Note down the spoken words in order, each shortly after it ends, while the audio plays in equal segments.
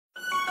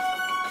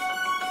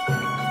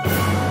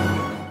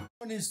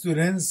Morning,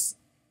 students.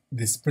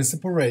 This is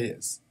Principal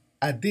Reyes.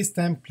 At this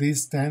time,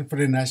 please stand for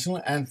the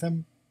national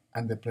anthem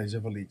and the Pledge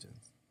of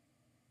Allegiance.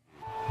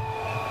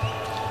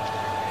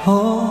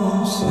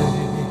 Oh,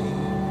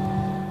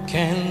 say,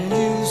 can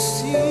you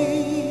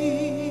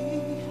see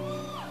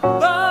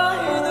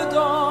by the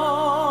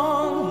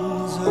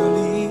dawn's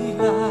early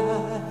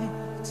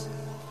light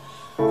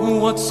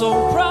what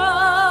so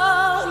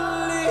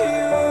proudly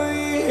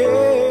we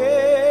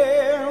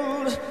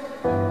hailed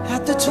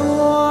at the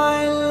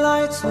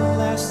twilight's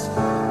last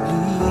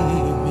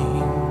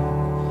gleaming,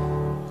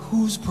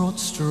 whose broad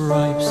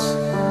stripes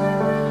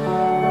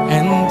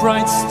and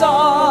bright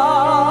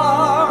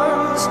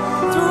stars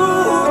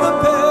through the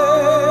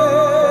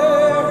perilous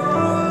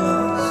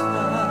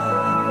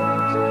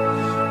night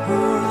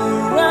o'er the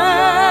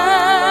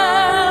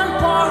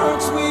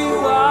ramparts we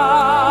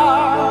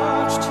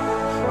watched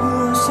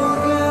were so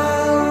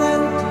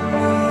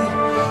gallantly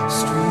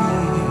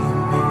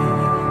streaming,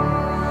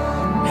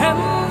 and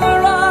the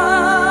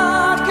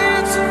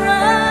rockets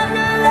ran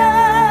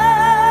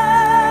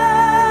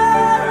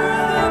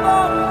the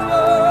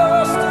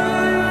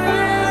bursting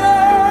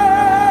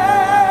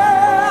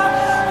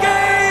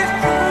gave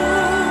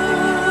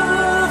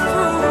proof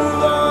through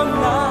the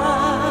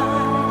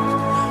night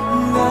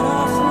that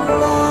our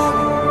flag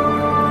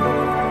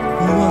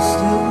was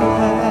still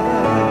there.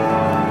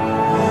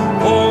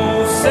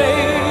 Oh, say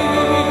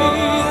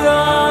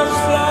does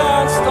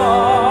that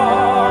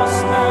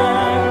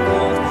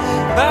star-spangled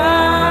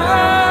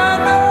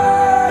banner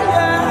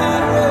yet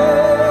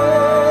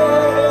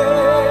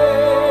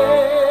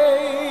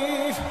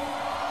wave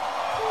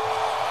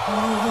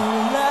o'er the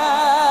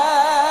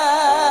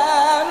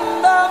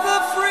land of the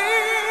free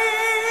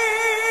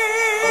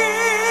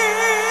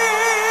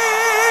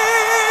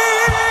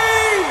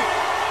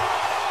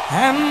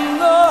and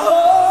the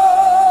home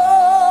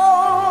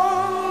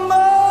of the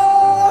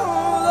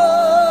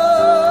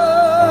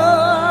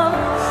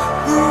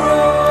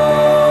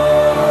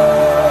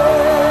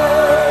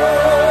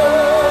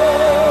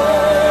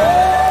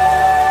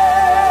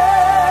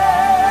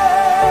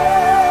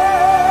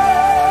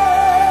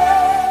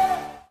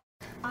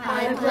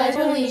I pledge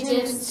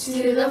allegiance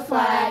to the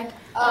flag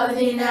of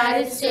the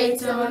United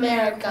States of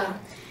America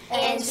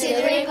and to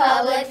the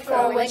republic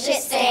for which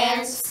it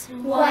stands,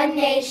 one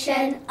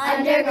nation,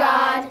 under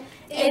God,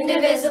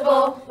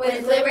 indivisible,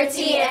 with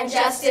liberty and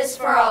justice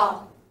for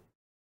all.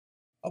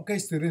 Okay,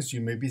 students,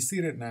 you may be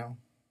seated now.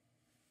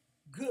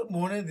 Good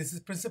morning. This is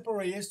Principal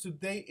Reyes.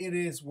 Today it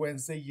is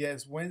Wednesday.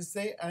 Yes,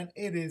 Wednesday, and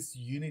it is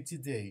Unity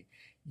Day.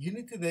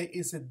 Unity Day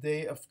is a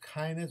day of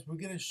kindness. We're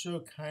going to show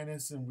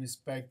kindness and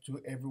respect to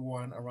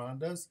everyone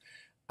around us.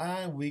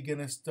 And we're going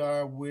to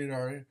start with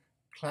our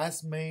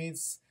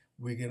classmates.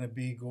 We're going to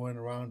be going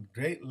around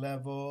grade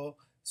level,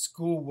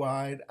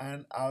 school-wide,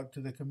 and out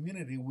to the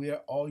community. We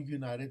are all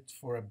united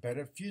for a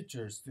better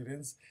future,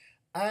 students.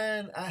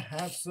 And I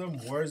have some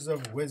words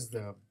of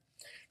wisdom.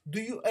 Do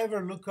you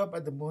ever look up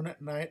at the moon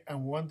at night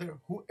and wonder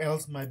who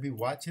else might be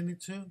watching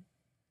it too?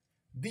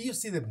 Did you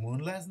see the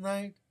moon last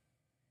night?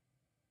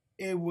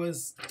 It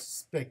was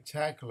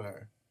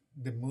spectacular.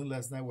 The moon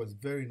last night was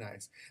very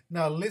nice.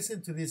 Now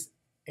listen to this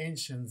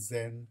ancient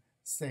Zen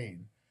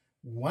saying.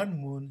 One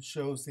moon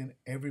shows in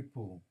every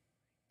pool.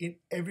 In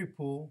every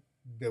pool,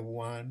 the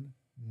one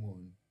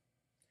moon.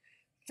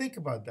 Think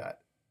about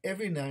that.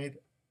 Every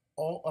night,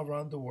 all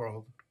around the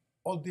world,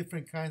 all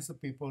different kinds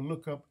of people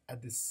look up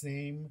at the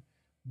same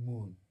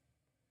moon.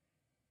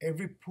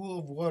 Every pool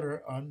of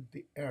water on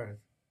the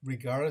earth,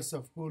 regardless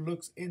of who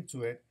looks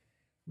into it,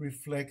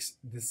 reflects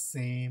the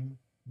same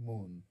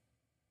moon.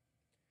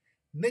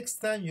 Next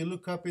time you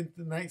look up into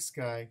the night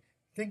sky,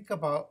 think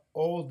about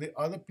all the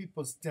other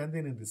people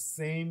standing in the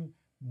same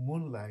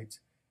moonlight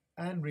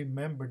and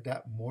remember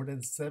that more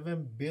than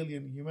 7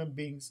 billion human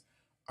beings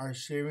are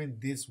sharing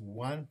this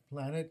one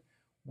planet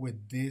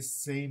with this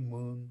same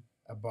moon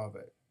above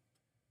it.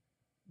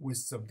 With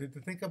something to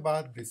think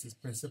about, this is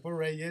Principal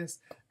Reyes,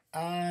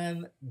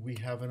 and we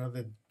have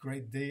another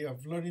great day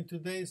of learning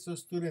today. So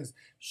students,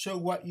 show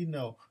what you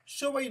know.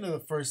 Show what you know the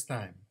first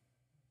time.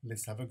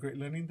 Let's have a great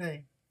learning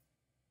day.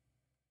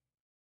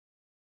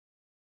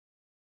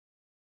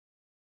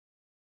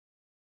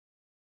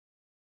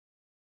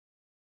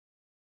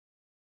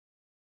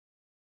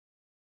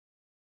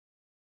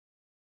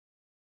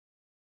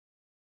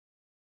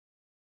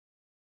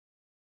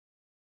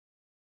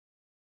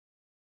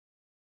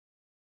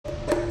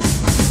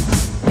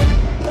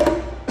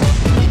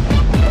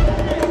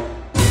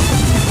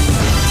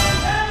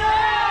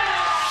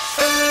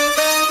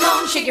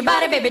 Shake your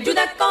body, baby, do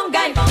that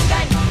conga.